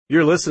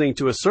You're listening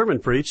to a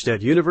sermon preached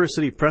at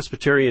University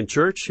Presbyterian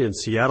Church in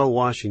Seattle,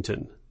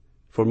 Washington.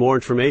 For more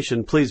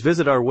information, please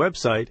visit our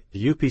website,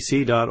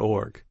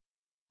 upc.org.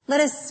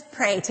 Let us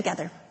pray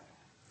together.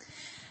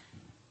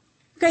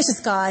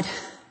 Gracious God,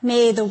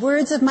 may the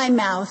words of my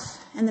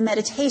mouth and the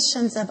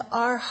meditations of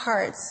our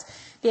hearts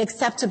be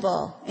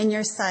acceptable in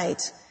your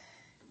sight,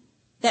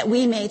 that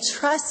we may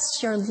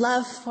trust your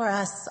love for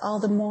us all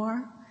the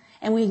more,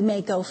 and we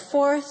may go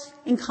forth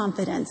in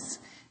confidence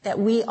that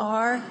we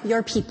are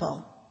your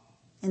people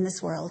in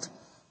this world.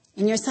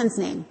 In your Son's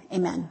name,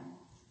 amen.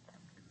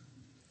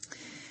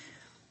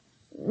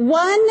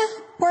 One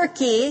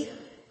quirky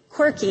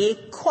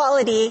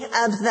quality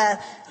of the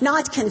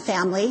Notkin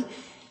family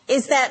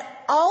is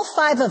that all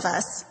five of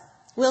us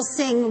will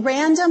sing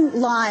random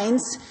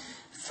lines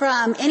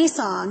from any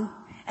song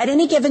at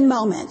any given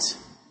moment.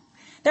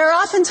 There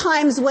are often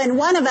times when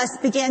one of us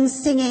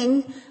begins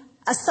singing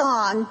a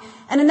song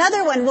and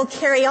another one will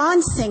carry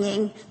on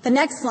singing the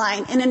next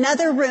line in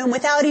another room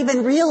without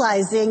even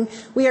realizing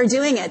we are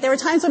doing it. There were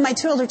times when my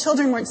two older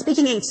children weren't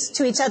speaking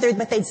to each other,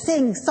 but they'd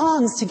sing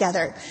songs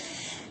together.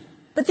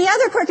 But the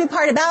other quirky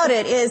part about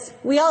it is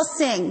we all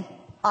sing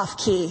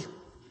off-key.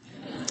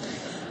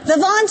 The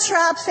Von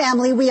Trapp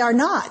family, we are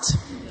not.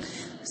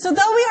 So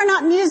though we are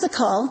not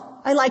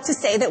musical, I like to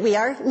say that we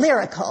are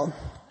lyrical.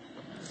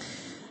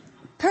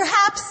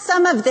 Perhaps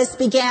some of this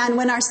began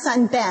when our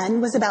son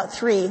Ben was about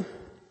 3.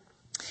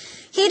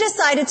 He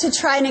decided to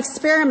try an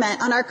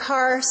experiment on our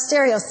car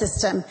stereo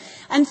system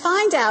and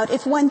find out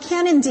if one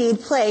can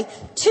indeed play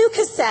 2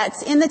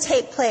 cassettes in the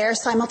tape player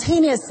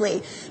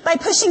simultaneously by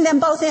pushing them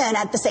both in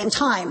at the same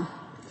time.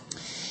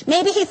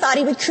 Maybe he thought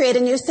he would create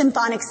a new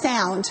symphonic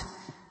sound.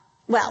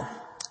 Well,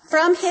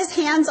 from his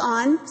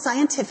hands-on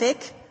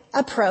scientific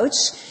approach,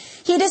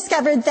 he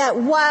discovered that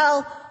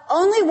while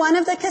only one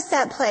of the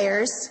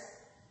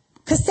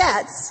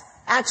cassettes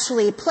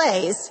actually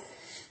plays,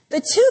 the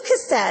 2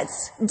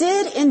 cassettes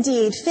did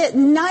indeed fit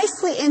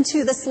nicely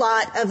into the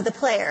slot of the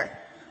player,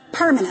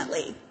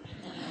 permanently.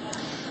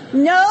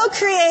 No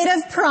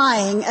creative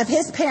prying of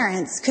his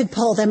parents could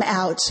pull them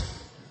out.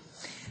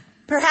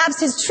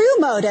 Perhaps his true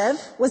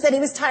motive was that he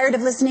was tired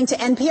of listening to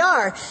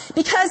NPR,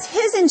 because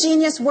his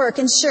ingenious work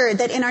ensured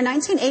that in our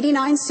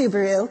 1989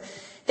 Subaru,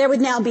 there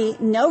would now be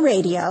no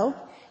radio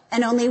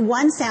and only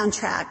one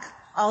soundtrack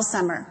all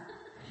summer,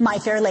 My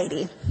Fair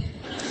Lady.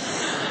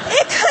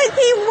 It could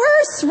be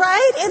worse,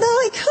 right?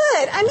 Though it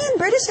could. I mean,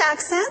 British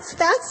accents,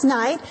 that's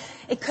nice.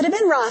 It could have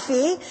been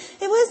Rafi.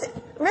 It was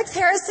Rex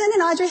Harrison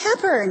and Audrey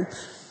Hepburn.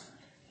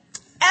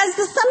 As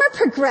the summer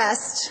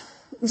progressed,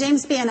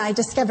 James B. and I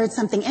discovered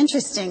something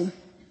interesting.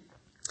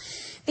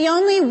 The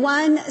only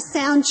one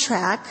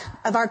soundtrack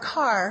of our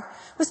car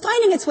was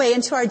finding its way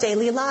into our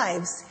daily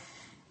lives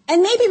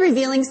and maybe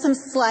revealing some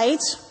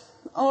slight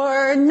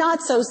or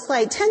not so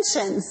slight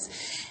tensions,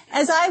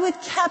 as I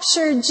would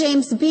capture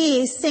James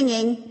B.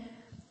 singing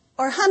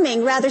or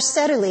humming rather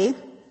steadily,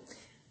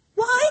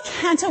 "Why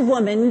can't a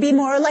woman be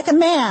more like a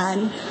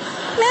man?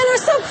 Men are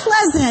so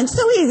pleasant,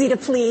 so easy to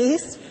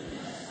please."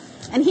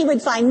 And he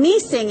would find me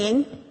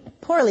singing,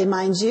 poorly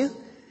mind you,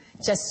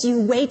 "Just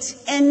you wait,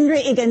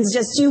 Henry Higgins,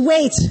 just you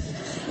wait.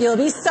 You'll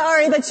be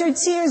sorry, but your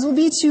tears will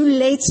be too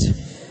late."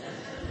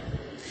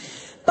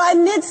 By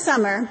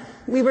midsummer,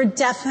 we were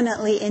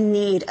definitely in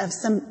need of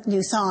some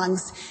new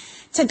songs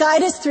to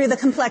guide us through the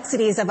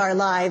complexities of our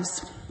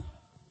lives.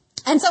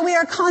 And so we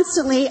are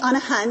constantly on a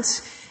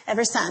hunt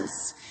ever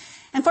since.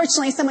 And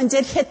fortunately, someone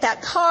did hit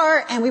that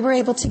car, and we were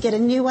able to get a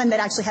new one that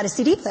actually had a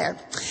CD player.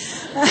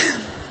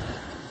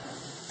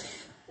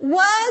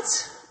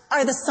 What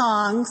are the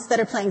songs that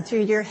are playing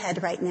through your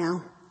head right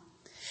now?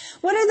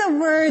 What are the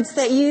words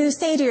that you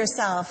say to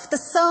yourself? The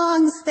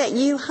songs that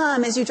you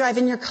hum as you drive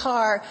in your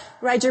car,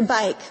 ride your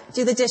bike,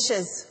 do the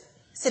dishes,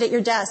 sit at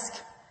your desk?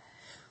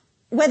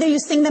 Whether you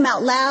sing them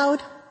out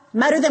loud,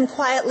 mutter them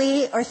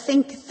quietly, or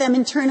think them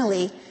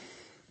internally,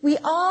 we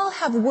all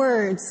have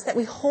words that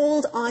we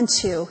hold on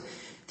to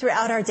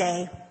throughout our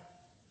day,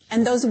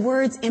 and those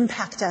words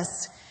impact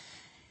us.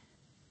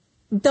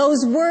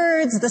 Those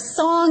words, the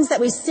songs that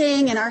we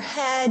sing in our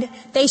head,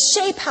 they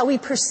shape how we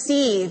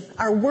perceive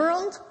our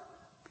world,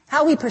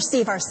 how we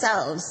perceive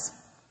ourselves,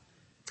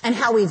 and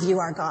how we view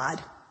our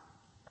God.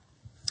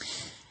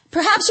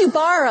 Perhaps you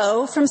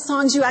borrow from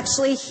songs you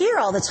actually hear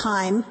all the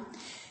time.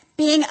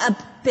 Being a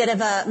bit of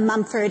a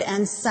Mumford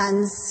and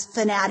Sons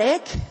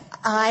fanatic,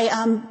 I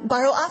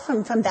borrow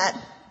often from that.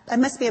 It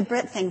must be a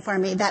Brit thing for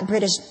me, that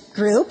British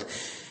group,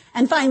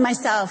 and find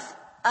myself,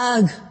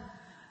 ugh,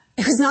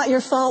 it was not your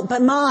fault,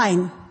 but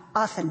mine,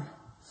 often.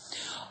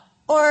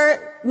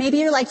 Or maybe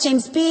you're like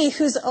James B.,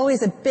 who's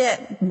always a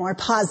bit more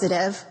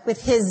positive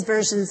with his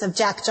versions of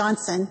Jack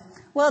Johnson.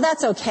 Well,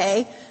 that's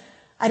okay.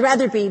 I'd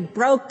rather be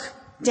broke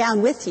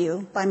down with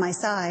you by my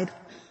side.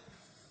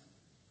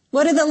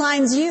 What are the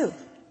lines you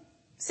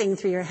sing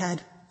through your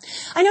head?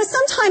 I know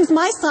sometimes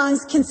my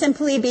songs can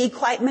simply be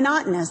quite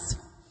monotonous.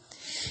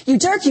 You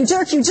jerk, you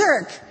jerk, you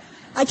jerk.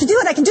 I can do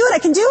it, I can do it, I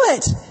can do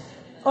it.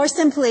 Or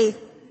simply,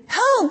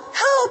 help,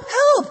 help,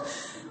 help.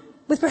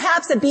 With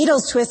perhaps a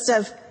Beatles twist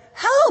of,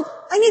 help,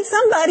 I need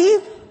somebody.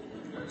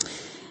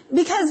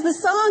 Because the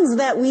songs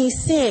that we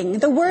sing,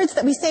 the words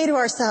that we say to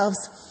ourselves,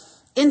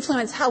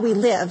 influence how we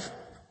live.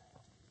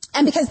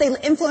 And because they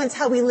influence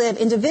how we live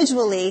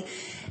individually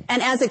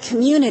and as a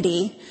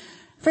community,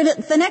 for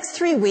the next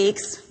 3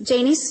 weeks,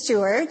 Janie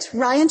Stewart,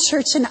 Ryan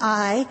Church, and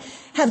I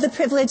have the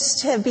privilege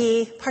to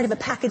be part of a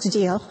package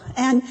deal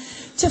and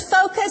to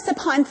focus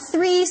upon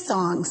 3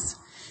 songs.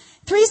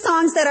 3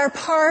 songs that are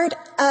part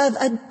of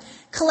a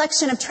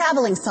collection of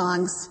traveling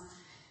songs.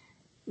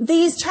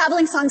 These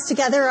traveling songs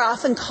together are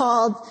often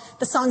called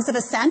the Songs of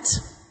Ascent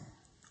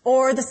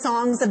or the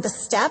Songs of the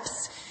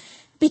Steps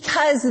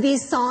because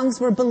these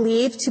songs were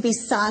believed to be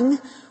sung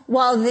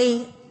while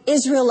the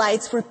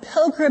Israelites were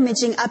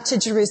pilgrimaging up to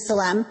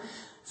Jerusalem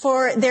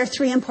for their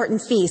 3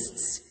 important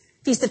feasts.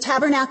 Feast of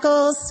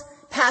Tabernacles,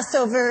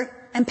 Passover,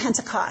 and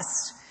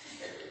Pentecost.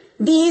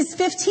 These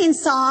 15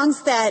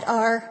 songs that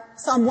are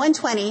Psalm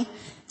 120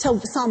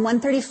 to Psalm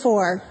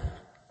 134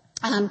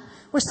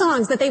 were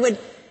songs that they would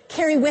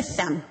carry with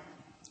them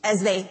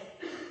as they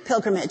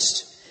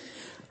pilgrimaged.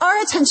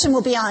 Our attention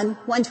will be on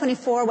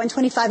 124,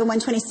 125, and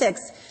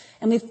 126,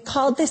 and we've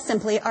called this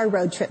simply our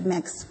road trip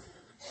mix.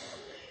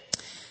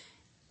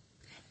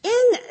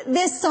 In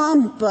this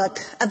psalm book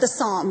of the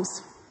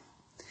Psalms,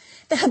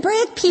 the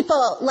Hebraic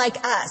people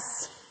like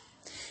us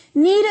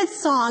needed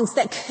songs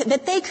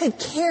that they could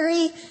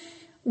carry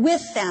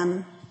with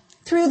them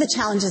through the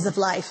challenges of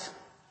life.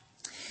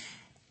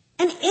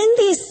 And in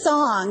these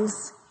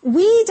songs,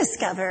 we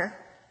discover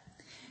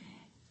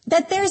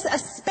that there's a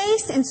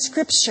space in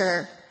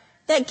Scripture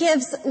that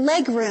gives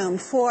legroom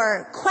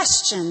for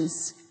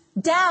questions,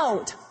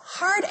 doubt,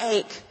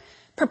 heartache,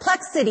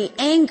 perplexity,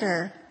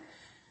 anger,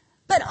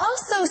 but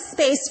also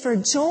space for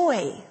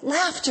joy,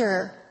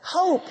 laughter,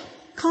 hope,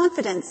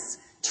 confidence,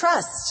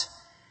 trust.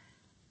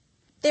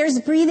 There's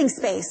breathing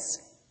space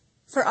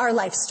for our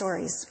life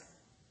stories.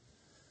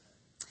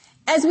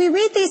 As we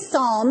read these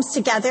Psalms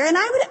together, and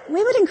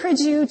we would encourage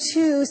you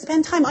to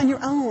spend time on your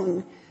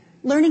own,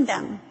 learning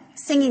them,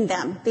 singing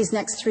them these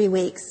next 3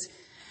 weeks.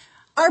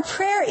 Our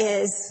prayer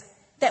is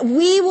that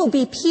we will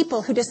be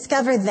people who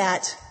discover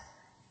that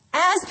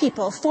as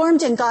people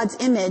formed in God's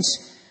image,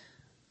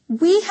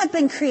 we have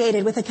been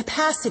created with a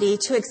capacity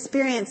to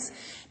experience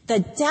the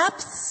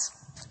depths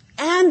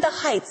and the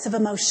heights of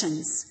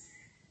emotions.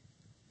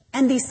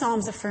 And these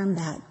Psalms affirm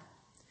that.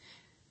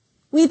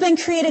 We've been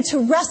created to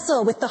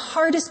wrestle with the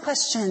hardest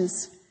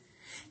questions,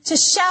 to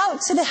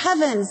shout to the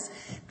heavens,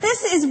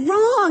 this is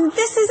wrong,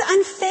 this is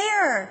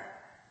unfair.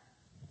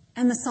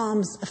 And the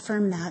Psalms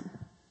affirm that.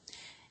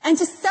 And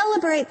to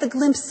celebrate the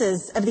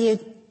glimpses of the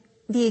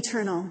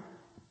eternal.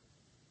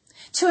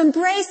 To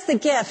embrace the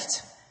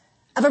gift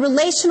of a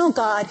relational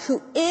God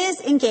who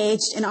is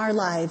engaged in our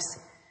lives,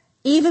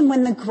 even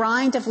when the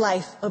grind of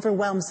life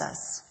overwhelms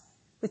us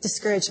with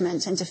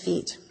discouragement and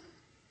defeat.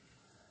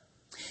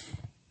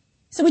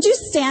 So would you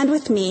stand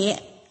with me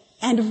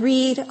and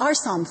read our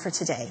psalm for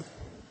today?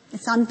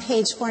 It's on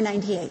page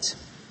 498.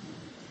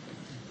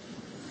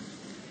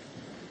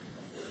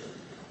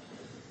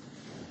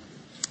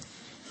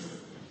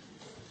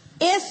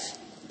 If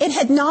it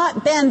had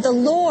not been the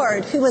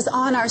Lord who was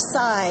on our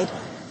side,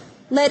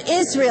 let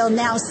Israel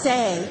now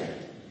say,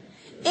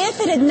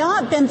 if it had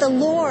not been the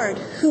Lord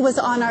who was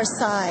on our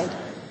side,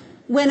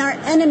 when our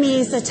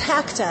enemies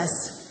attacked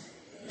us,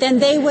 then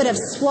they would have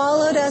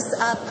swallowed us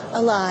up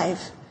alive.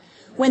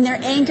 When their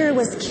anger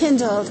was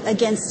kindled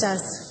against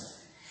us,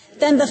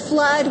 then the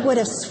flood would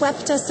have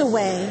swept us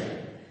away.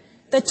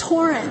 The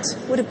torrent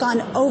would have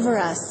gone over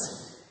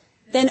us.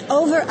 Then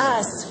over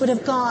us would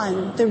have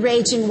gone the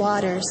raging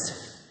waters.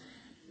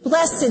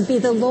 Blessed be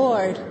the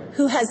Lord,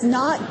 who has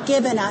not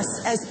given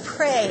us as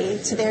prey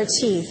to their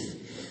teeth.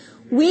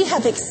 We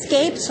have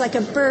escaped like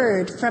a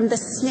bird from the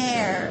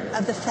snare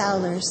of the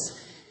fowlers.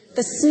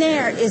 The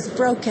snare is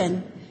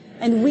broken,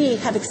 and we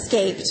have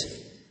escaped.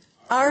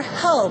 Our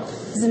help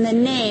is in the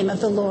name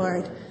of the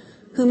Lord,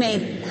 who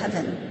made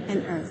heaven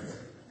and earth.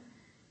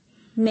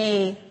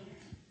 May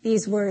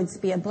these words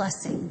be a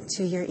blessing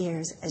to your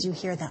ears as you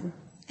hear them,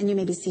 and you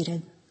may be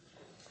seated.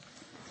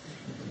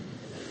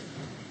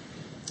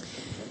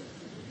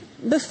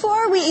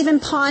 Before we even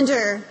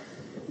ponder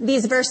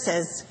these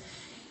verses,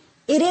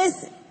 it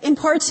is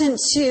important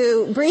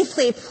to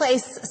briefly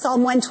place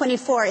Psalm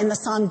 124 in the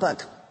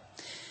songbook.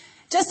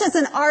 Just as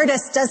an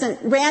artist doesn't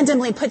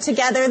randomly put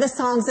together the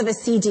songs of a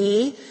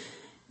CD,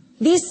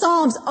 these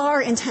psalms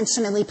are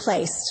intentionally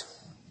placed.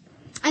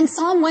 And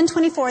Psalm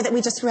 124 that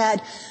we just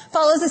read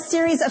follows a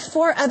series of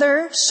 4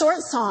 other short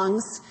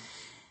songs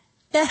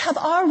that have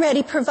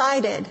already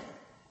provided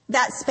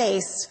that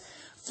space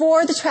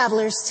for the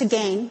travelers to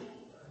gain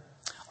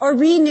or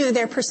renew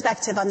their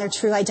perspective on their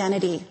true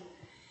identity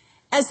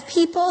as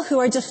people who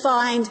are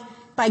defined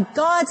by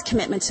God's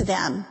commitment to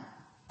them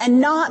and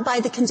not by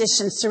the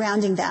conditions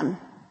surrounding them.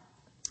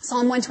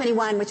 Psalm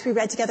 121, which we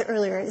read together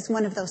earlier, is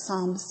one of those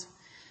psalms.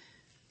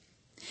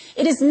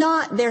 It is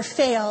not their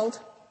failed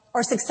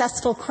or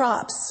successful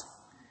crops.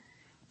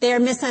 They are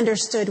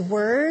misunderstood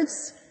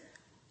words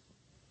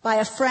by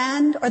a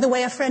friend or the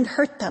way a friend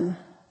hurt them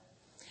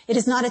It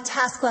is not a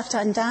task left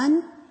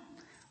undone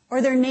or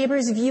their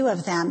neighbor's view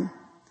of them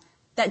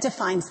that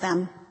defines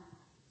them.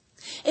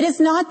 It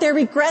is not their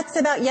regrets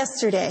about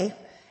yesterday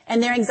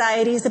and their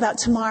anxieties about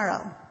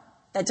tomorrow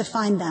that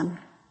define them.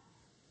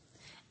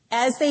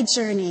 As they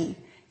journey,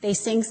 they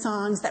sing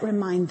songs that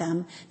remind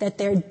them that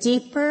their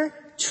deeper,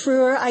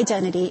 truer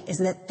identity is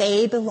that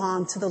they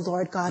belong to the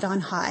Lord God on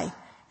high,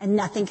 and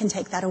nothing can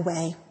take that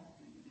away.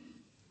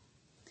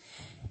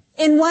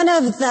 In one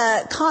of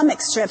the comic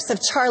strips of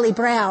Charlie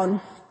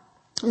Brown,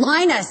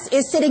 Linus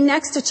is sitting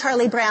next to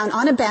Charlie Brown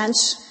on a bench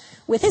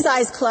with his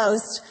eyes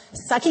closed,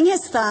 sucking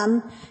his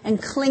thumb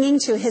and clinging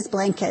to his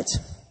blanket.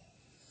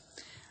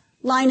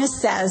 Linus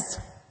says,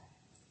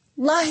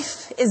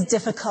 "Life is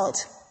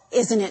difficult,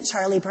 isn't it,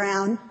 Charlie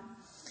Brown?"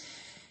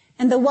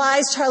 And the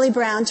wise Charlie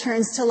Brown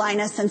turns to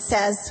Linus and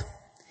says,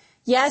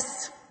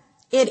 "Yes,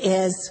 it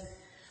is.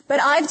 But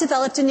I've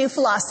developed a new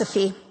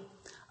philosophy.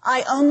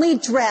 I only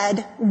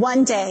dread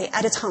one day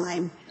at a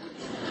time."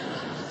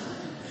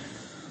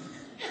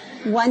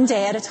 One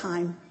day at a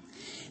time.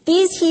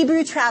 These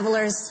Hebrew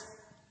travelers,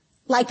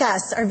 like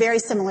us, are very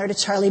similar to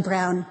Charlie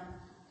Brown.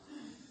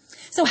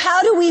 So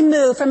how do we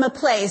move from a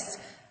place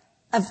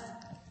of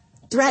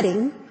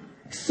dreading,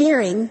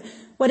 fearing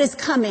what is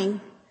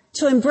coming,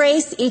 to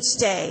embrace each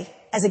day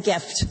as a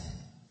gift?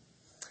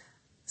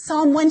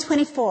 Psalm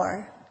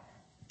 124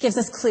 gives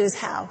us clues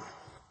how.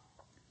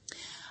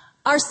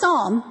 Our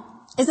psalm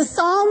is a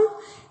psalm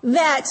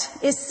that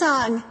is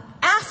sung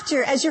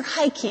after, as you're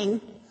hiking,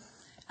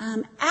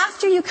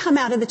 after you come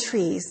out of the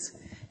trees.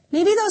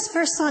 Maybe those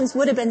first songs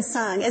would have been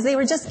sung as they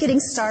were just getting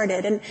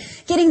started and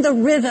getting the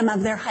rhythm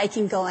of their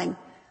hiking going.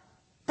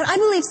 But I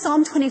believe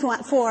Psalm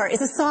 24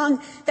 is a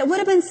song that would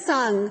have been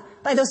sung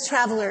by those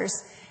travelers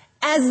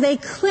as they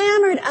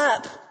clambered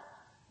up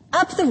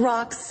the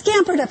rocks,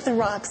 scampered up the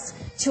rocks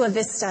to a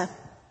vista.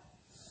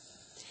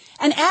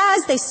 And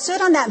as they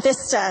stood on that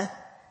vista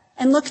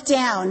and looked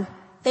down,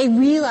 they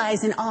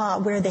realize in awe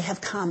where they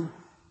have come.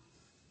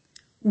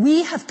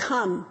 We have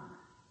come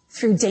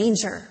through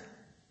danger.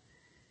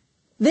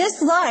 This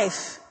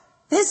life,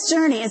 this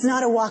journey is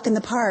not a walk in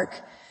the park.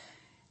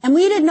 And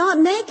we did not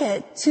make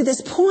it to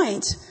this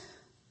point,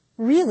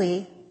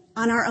 really,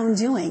 on our own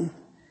doing.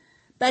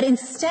 But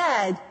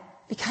instead,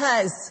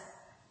 because,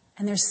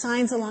 and there's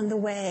signs along the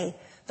way,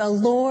 the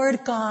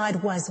Lord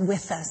God was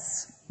with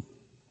us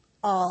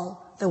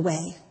all the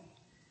way.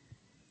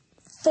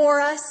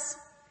 For us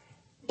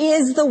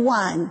is the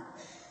one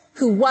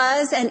who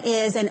was and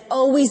is and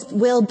always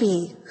will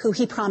be who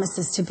he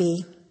promises to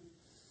be.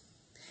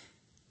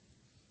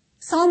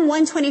 Psalm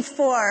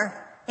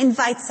 124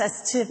 invites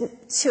us to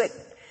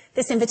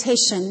this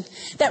invitation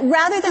that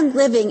rather than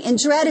living in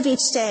dread of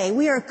each day,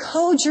 we are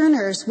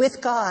co-journers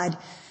with God,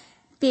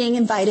 being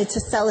invited to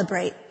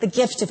celebrate the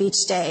gift of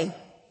each day.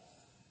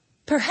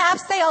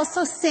 Perhaps they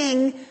also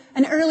sing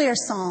an earlier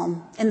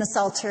psalm in the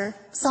Psalter,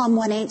 Psalm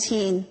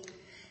 118.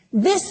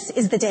 "This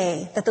is the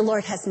day that the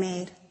Lord has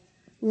made.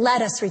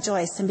 Let us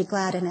rejoice and be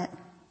glad in it."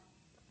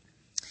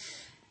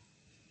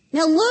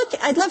 Now look,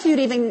 I'd love for you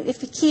to even,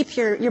 if you keep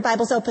your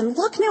Bibles open,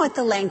 look now at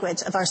the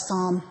language of our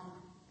psalm.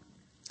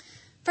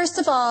 First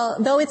of all,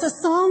 though it's a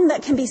song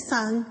that can be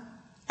sung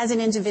as an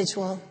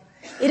individual,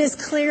 it is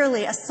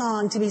clearly a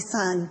song to be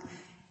sung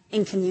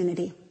in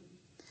community.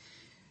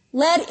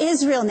 Let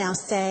Israel now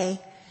say,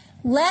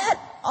 let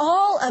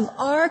all of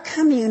our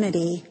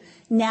community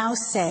now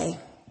say.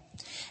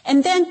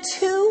 And then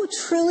two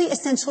truly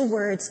essential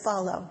words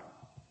follow.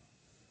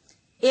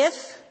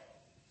 If,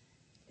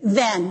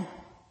 then.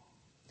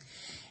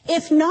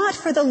 If not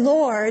for the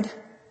Lord,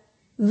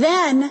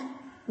 then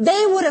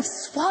they would have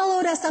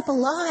swallowed us up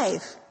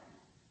alive.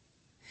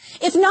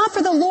 If not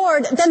for the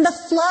Lord, then the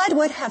flood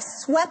would have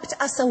swept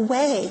us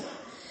away.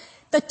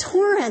 The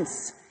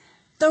torrents,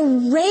 the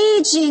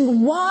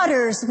raging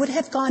waters would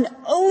have gone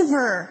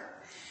over.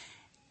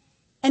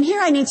 And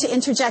here I need to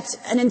interject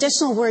an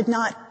additional word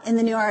not in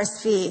the New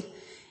RSV.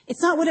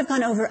 It's not would have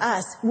gone over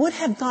us, would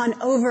have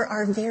gone over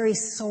our very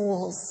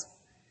souls.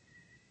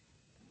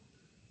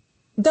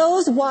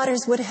 Those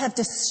waters would have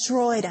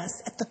destroyed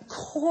us at the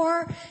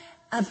core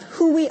of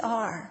who we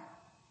are.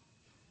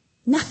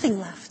 Nothing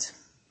left.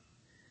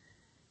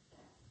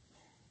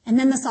 And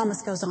then the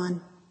psalmist goes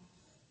on.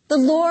 The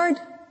Lord,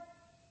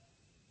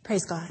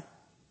 praise God,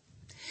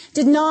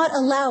 did not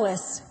allow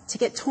us to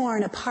get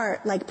torn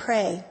apart like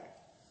prey.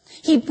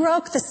 He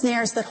broke the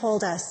snares that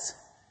hold us.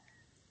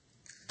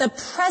 The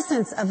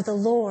presence of the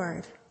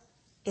Lord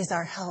is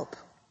our help.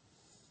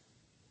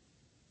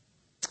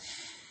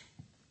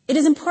 It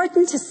is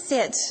important to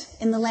sit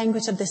in the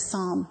language of this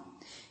psalm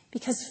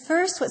because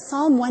first what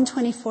Psalm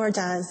 124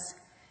 does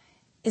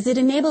is it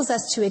enables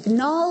us to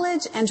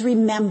acknowledge and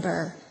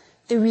remember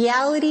the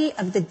reality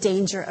of the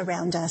danger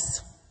around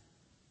us.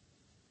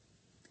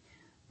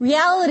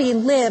 Reality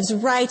lives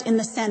right in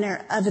the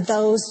center of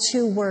those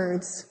two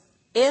words,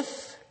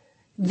 if,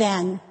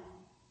 then.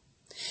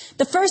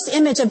 The first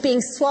image of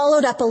being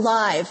swallowed up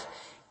alive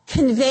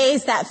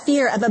conveys that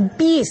fear of a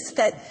beast,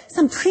 that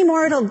some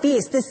primordial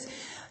beast, this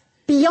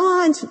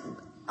beyond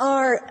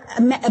our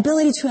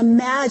ability to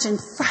imagine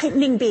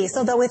frightening beasts,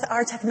 although with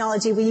our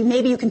technology,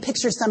 maybe you can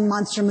picture some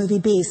monster movie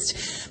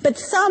beast, but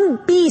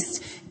some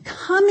beast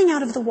coming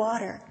out of the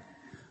water.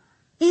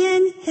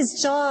 In his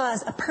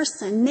jaws, a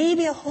person,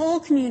 maybe a whole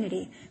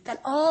community,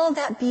 that all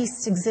that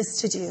beast exists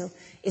to do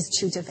is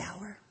to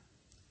devour.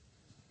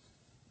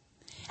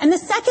 And the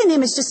second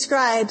image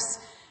describes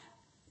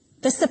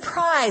the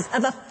surprise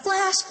of a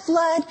flash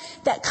flood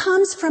that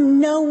comes from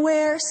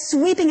nowhere,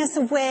 sweeping us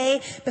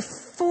away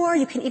before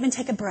you can even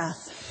take a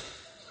breath.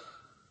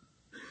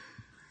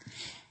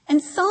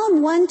 And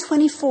Psalm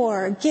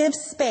 124 gives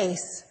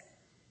space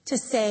to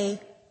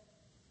say,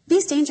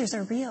 these dangers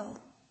are real.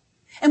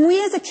 And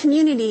we as a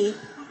community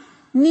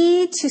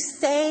need to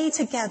say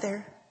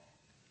together,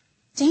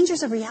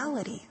 danger's a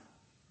reality.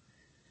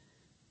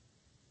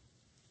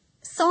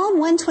 Psalm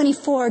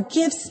 124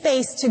 gives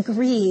space to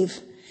grieve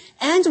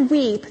and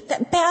weep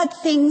that bad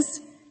things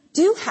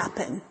do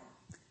happen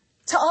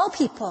to all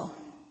people.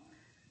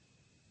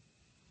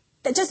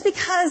 That just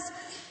because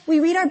we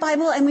read our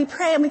Bible and we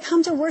pray and we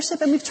come to worship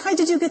and we've tried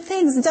to do good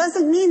things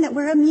doesn't mean that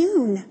we're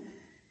immune.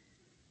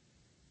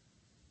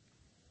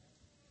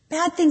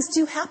 Bad things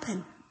do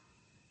happen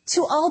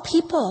to all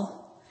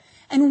people.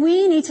 And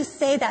we need to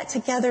say that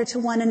together to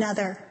one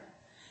another.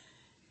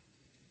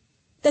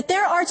 That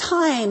there are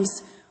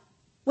times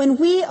when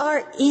we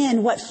are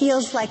in what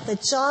feels like the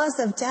jaws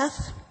of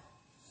death,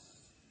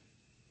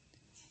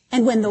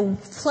 and when the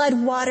flood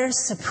waters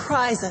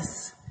surprise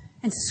us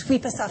and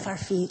sweep us off our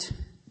feet.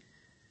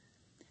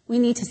 We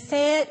need to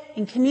say it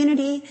in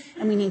community,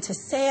 and we need to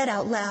say it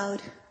out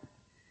loud,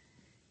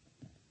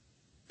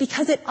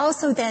 because it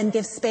also then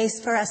gives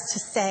space for us to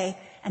say,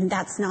 and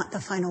that's not the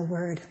final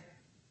word.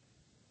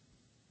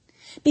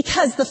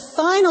 Because the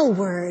final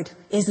word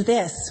is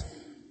this,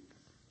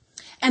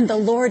 and the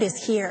Lord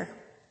is here.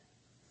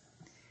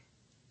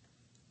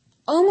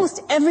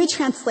 Almost every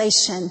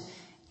translation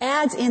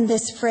adds in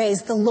this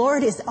phrase, the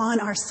Lord is on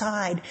our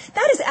side.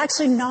 That is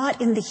actually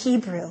not in the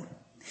Hebrew.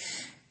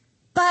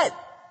 But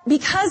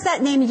because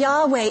that name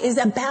Yahweh is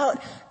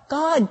about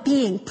God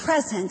being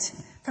present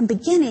from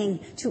beginning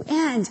to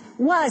end,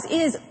 was,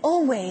 is,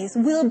 always,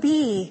 will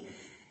be,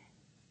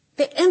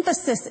 the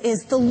emphasis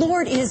is the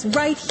Lord is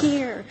right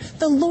here.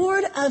 The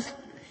Lord of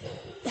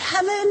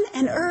heaven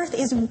and earth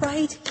is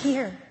right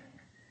here.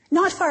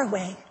 Not far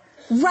away.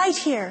 Right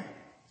here.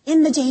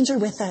 In the danger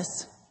with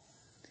us.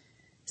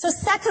 So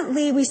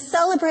secondly, we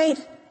celebrate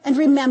and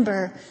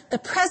remember the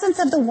presence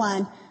of the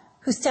one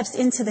who steps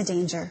into the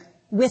danger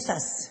with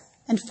us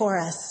and for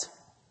us.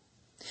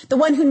 The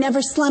one who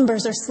never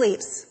slumbers or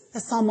sleeps,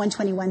 as Psalm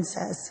 121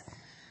 says,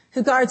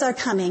 who guards our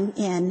coming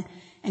in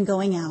and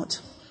going out.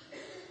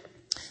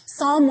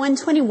 Psalm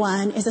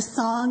 121 is a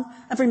song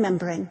of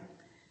remembering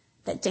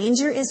that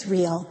danger is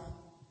real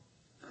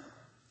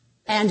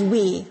and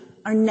we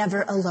are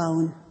never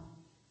alone.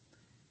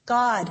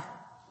 God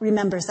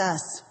remembers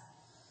us.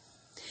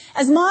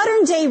 As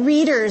modern day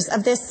readers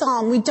of this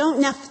psalm, we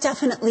don't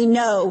definitely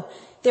know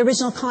the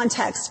original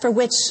context for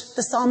which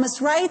the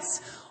psalmist writes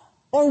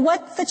or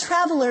what the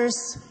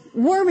travelers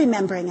were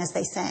remembering as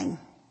they sang.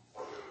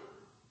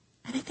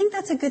 And I think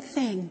that's a good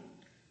thing.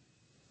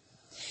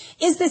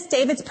 Is this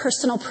David's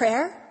personal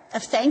prayer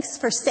of thanks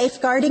for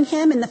safeguarding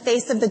him in the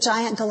face of the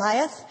giant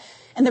Goliath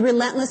and the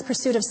relentless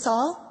pursuit of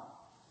Saul?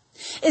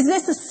 Is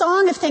this a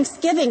song of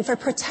thanksgiving for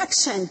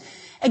protection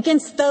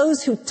against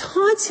those who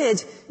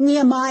taunted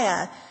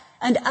Nehemiah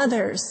and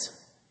others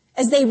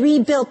as they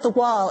rebuilt the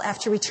wall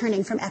after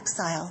returning from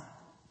exile?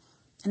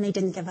 And they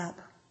didn't give up.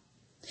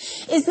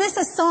 Is this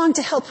a song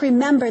to help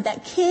remember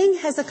that King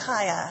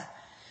Hezekiah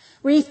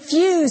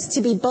refused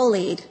to be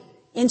bullied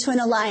into an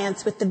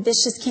alliance with the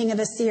vicious king of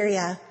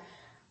Assyria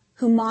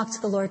who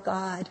mocked the Lord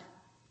God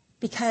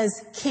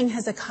because King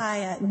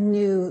Hezekiah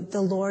knew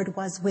the Lord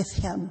was with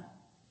him?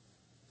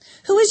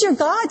 Who is your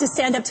God to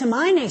stand up to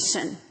my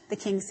nation? The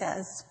king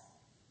says.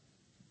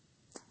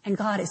 And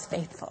God is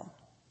faithful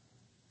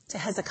to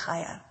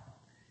Hezekiah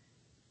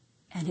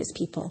and his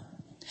people.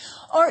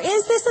 Or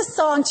is this a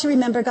song to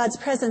remember God's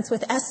presence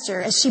with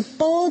Esther as she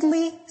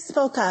boldly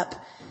spoke up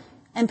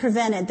and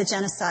prevented the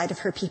genocide of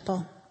her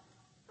people?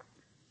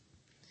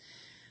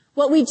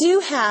 What we do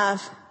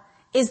have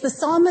is the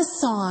psalmist's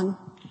song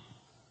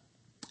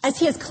as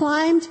he has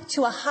climbed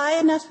to a high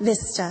enough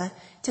vista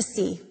to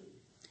see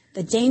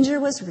the danger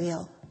was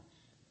real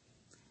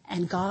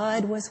and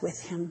God was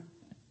with him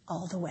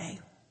all the way.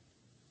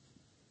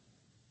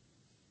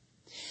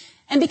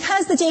 And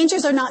because the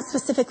dangers are not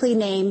specifically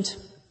named,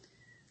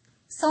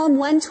 Psalm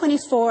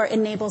 124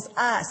 enables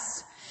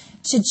us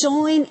to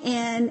join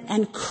in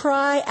and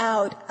cry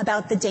out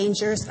about the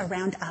dangers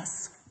around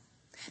us,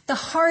 the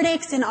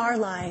heartaches in our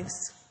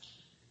lives,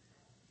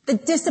 the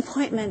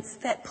disappointments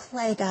that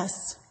plague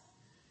us,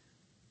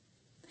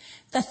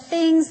 the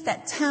things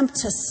that tempt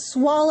to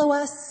swallow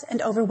us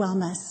and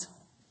overwhelm us.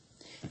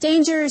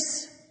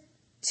 Dangers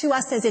to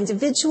us as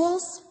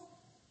individuals,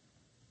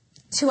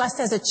 to us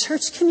as a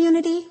church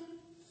community,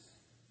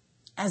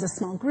 as a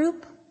small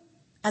group,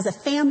 as a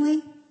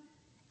family,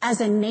 as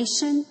a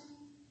nation,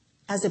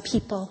 as a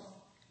people.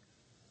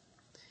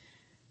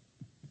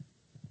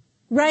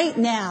 Right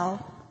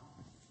now,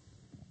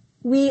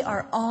 we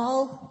are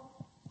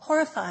all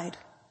horrified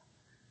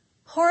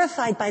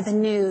by the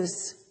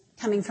news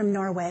coming from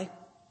Norway.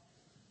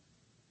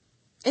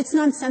 It's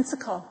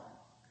nonsensical.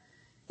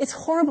 It's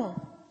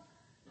horrible.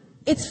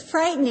 It's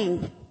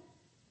frightening.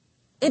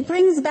 It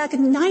brings back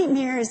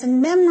nightmares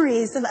and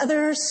memories of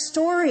other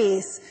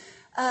stories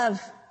of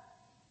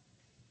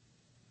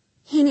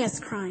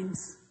heinous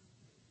crimes.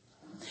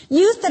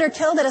 Youth that are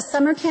killed at a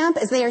summer camp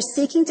as they are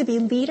seeking to be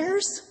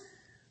leaders.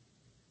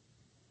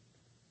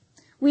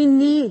 We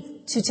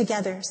need to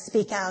together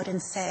speak out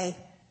and say,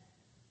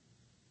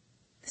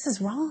 this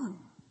is wrong.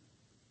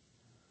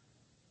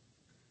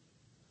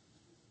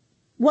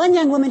 One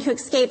young woman who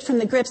escaped from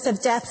the grips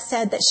of death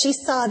said that she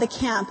saw the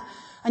camp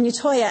on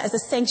Utoya as a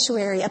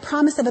sanctuary, a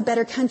promise of a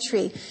better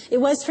country. It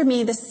was for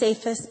me the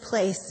safest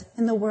place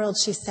in the world,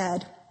 she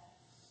said.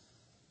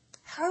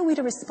 How are we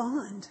to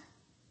respond?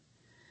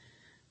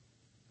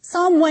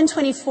 Psalm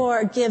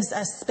 124 gives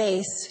us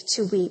space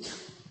to weep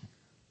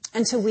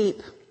and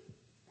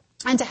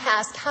to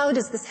ask, how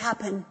does this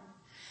happen?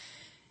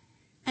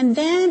 And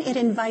then it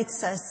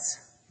invites us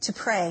to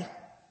pray.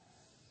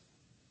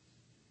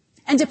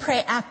 And to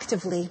pray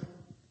actively.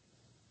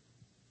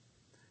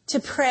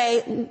 To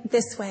pray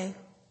this way.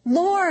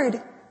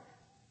 Lord,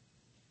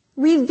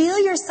 reveal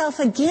yourself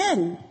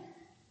again,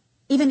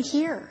 even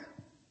here.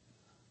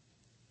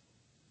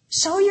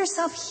 Show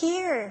yourself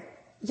here,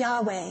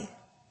 Yahweh,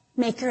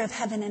 maker of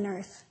heaven and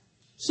earth.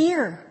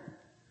 Here.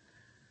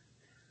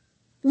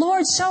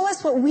 Lord, show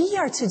us what we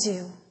are to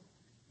do.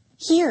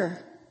 Here.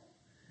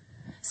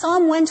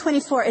 Psalm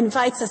 124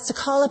 invites us to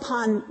call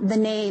upon the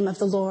name of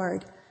the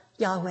Lord,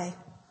 Yahweh,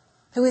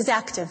 who is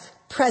active,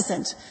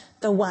 present,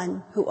 the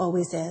one who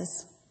always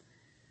is.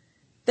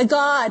 The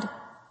God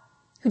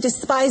who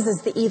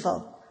despises the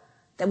evil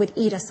that would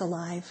eat us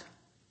alive.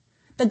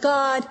 The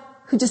God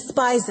who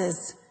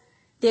despises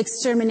the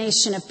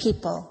extermination of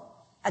people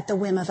at the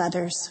whim of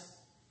others.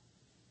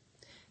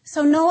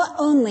 So not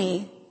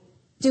only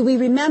do we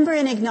remember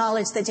and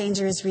acknowledge that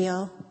danger is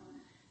real,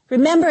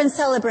 remember and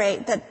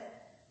celebrate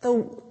that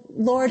the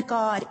Lord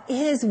God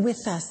is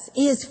with us,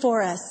 is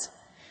for us.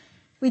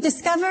 We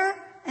discover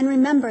and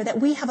remember that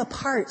we have a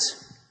part,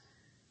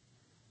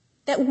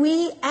 that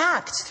we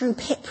act through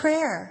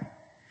prayer,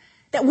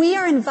 that we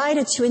are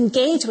invited to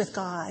engage with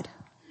God.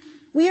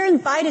 We are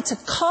invited to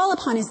call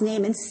upon his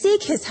name and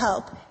seek his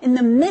help in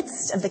the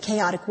midst of the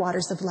chaotic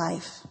waters of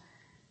life.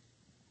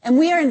 And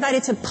we are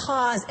invited to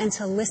pause and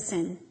to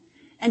listen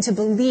and to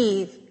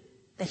believe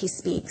that he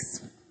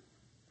speaks.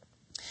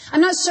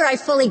 I'm not sure I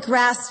fully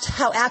grasped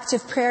how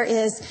active prayer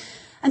is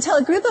until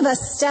a group of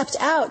us stepped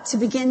out to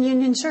begin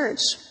Union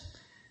Church.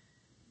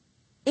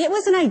 It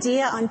was an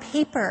idea on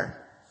paper,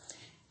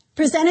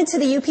 presented to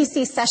the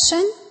UPC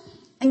session,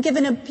 and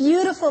given a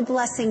beautiful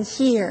blessing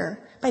here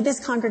by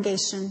this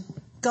congregation.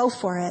 Go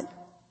for it.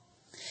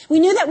 We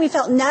knew that we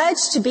felt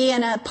nudged to be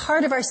in a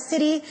part of our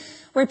city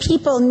where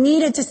people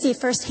needed to see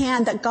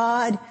firsthand that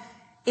God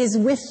is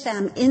with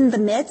them in the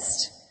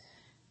midst.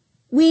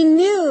 We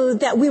knew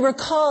that we were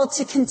called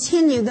to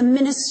continue the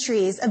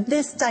ministries of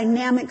this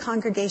dynamic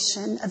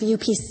congregation of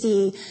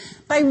UPC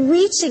by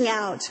reaching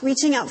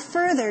out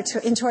further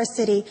into our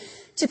city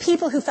to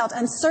people who felt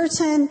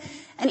uncertain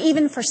and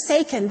even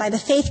forsaken by the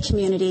faith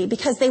community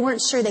because they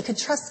weren't sure they could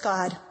trust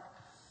God.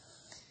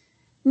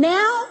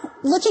 Now,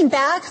 looking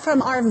back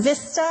from our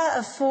vista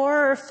of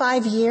 4 or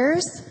 5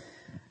 years,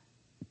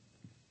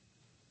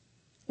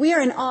 we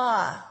are in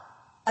awe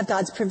of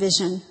God's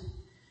provision.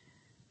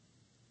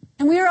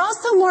 And we are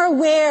also more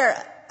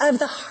aware of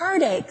the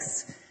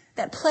heartaches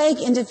that plague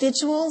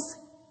individuals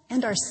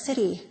and our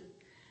city.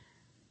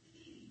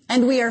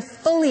 And we are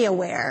fully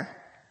aware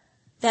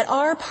that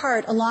our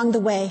part along the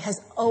way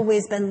has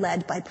always been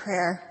led by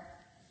prayer.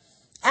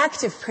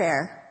 Active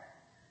prayer.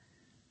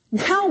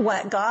 Now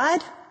what,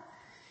 God?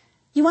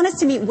 You want us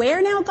to meet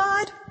where now,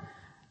 God?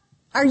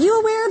 Are you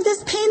aware of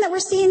this pain that we're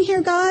seeing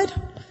here, God?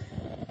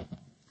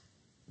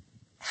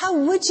 How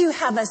would you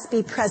have us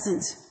be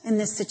present in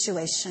this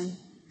situation,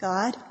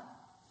 God?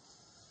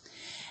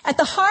 At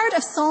the heart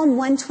of Psalm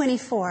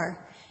 124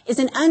 is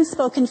an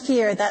unspoken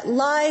fear that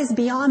lies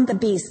beyond the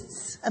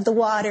beasts of the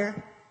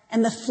water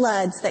and the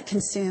floods that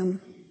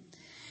consume,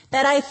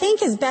 that I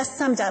think is best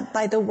summed up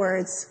by the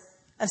words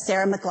of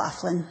Sarah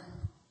McLaughlin.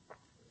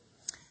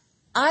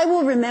 I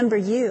will remember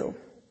you.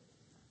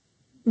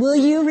 Will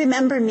you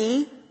remember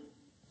me?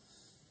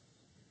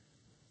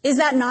 Is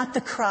that not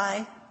the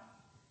cry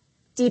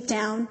deep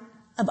down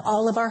of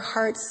all of our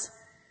hearts?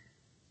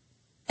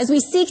 As we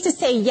seek to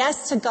say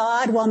yes to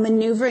God while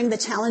maneuvering the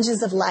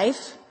challenges of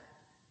life,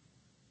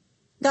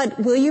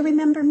 God, will you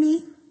remember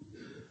me?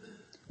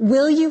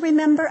 Will you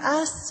remember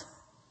us?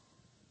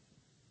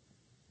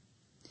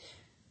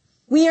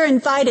 We are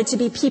invited to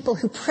be people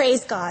who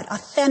praise God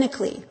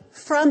authentically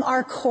from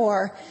our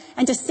core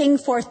and to sing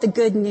forth the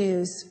good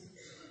news.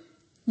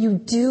 You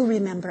do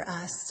remember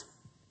us.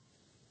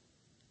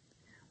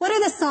 What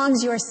are the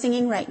songs you are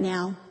singing right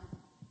now?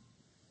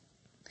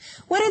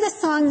 What are the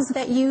songs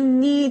that you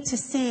need to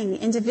sing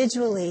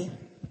individually?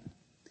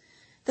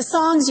 The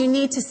songs you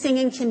need to sing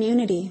in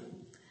community?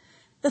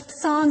 The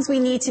songs we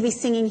need to be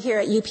singing here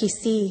at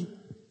UPC?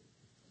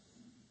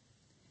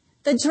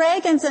 The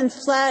dragons and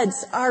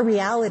floods are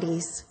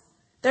realities.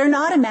 They're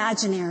not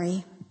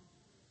imaginary.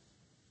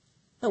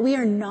 But we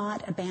are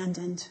not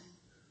abandoned.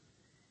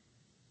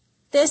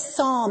 This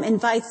psalm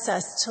invites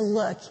us to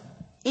look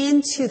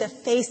into the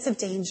face of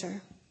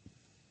danger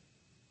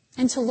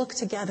and to look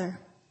together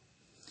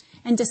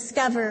and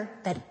discover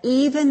that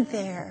even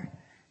there,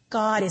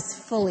 God is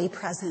fully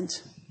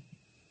present.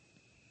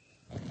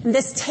 And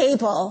this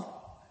table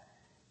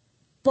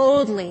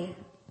boldly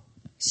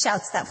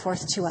shouts that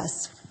forth to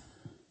us.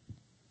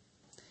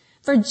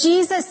 For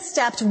Jesus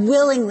stepped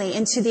willingly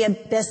into the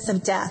abyss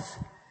of death,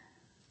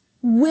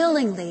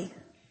 willingly,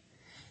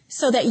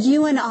 so that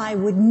you and I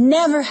would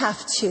never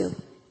have to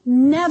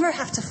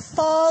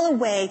fall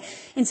away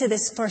into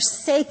this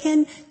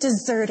forsaken,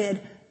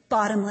 deserted,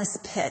 bottomless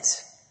pit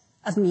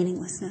of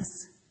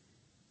meaninglessness.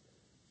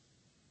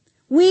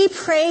 We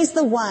praise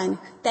the one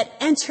that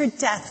entered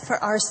death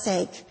for our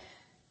sake,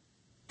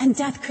 and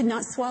death could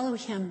not swallow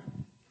him.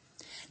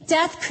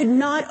 Death could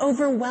not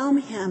overwhelm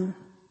him.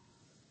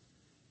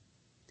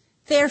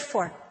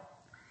 Therefore,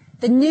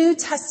 the New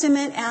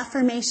Testament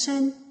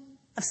affirmation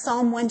of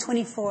Psalm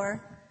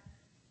 124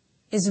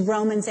 is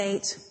Romans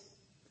 8.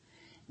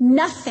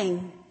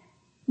 Nothing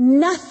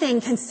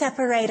can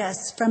separate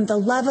us from the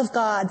love of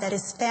God that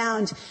is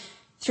found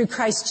through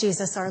Christ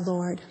Jesus our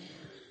Lord.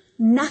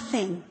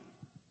 Nothing.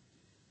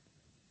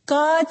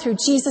 God, through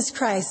Jesus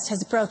Christ,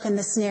 has broken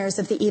the snares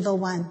of the evil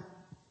one.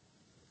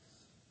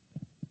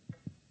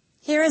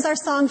 Here is our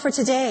song for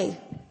today.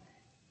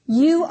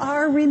 You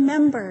are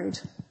remembered.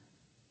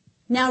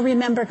 Now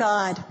remember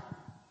God.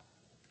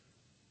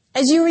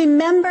 As you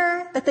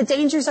remember that the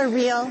dangers are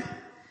real,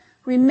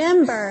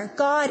 remember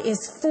God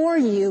is for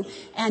you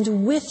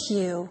and with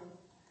you.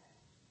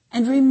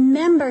 And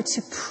remember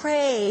to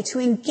pray, to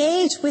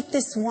engage with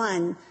this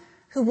one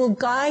who will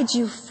guide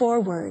you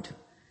forward,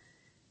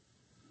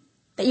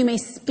 that you may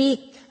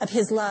speak of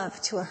his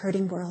love to a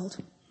hurting world.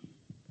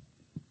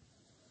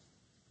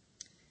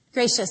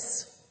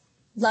 Gracious,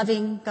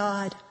 loving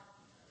God,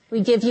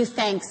 we give you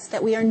thanks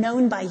that we are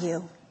known by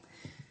you,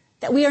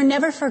 that we are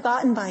never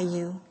forgotten by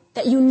you,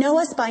 that you know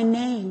us by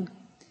name,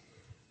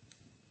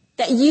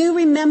 that you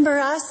remember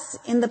us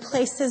in the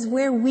places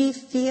where we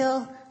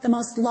feel the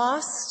most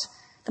lost,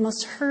 the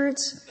most hurt,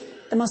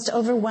 the most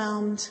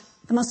overwhelmed,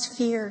 the most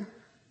fear.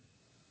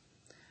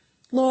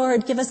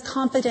 Lord, give us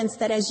confidence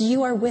that as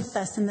you are with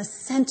us in the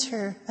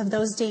center of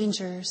those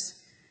dangers,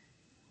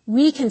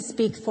 we can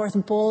speak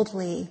forth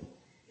boldly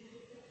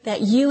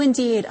that you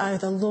indeed are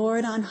the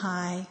Lord on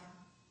high.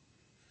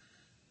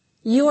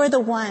 You are the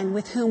one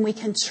with whom we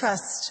can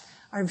trust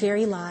our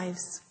very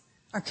lives,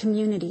 our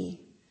community,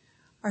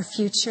 our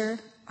future,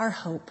 our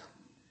hope.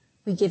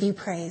 We give you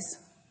praise.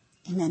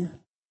 Amen.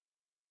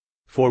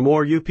 For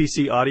more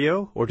UPC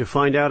audio or to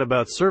find out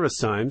about service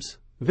times,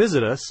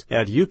 visit us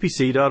at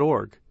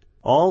upc.org.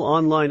 All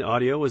online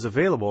audio is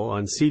available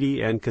on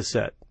CD and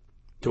cassette.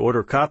 To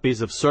order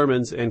copies of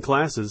sermons and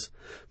classes,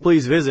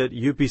 please visit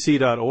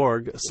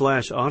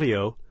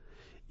upc.org/audio,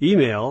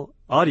 email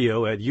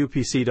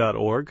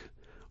audio@upc.org,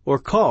 or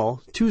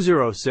call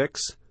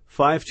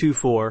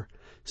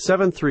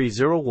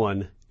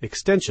 206-524-7301,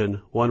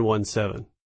 extension 117.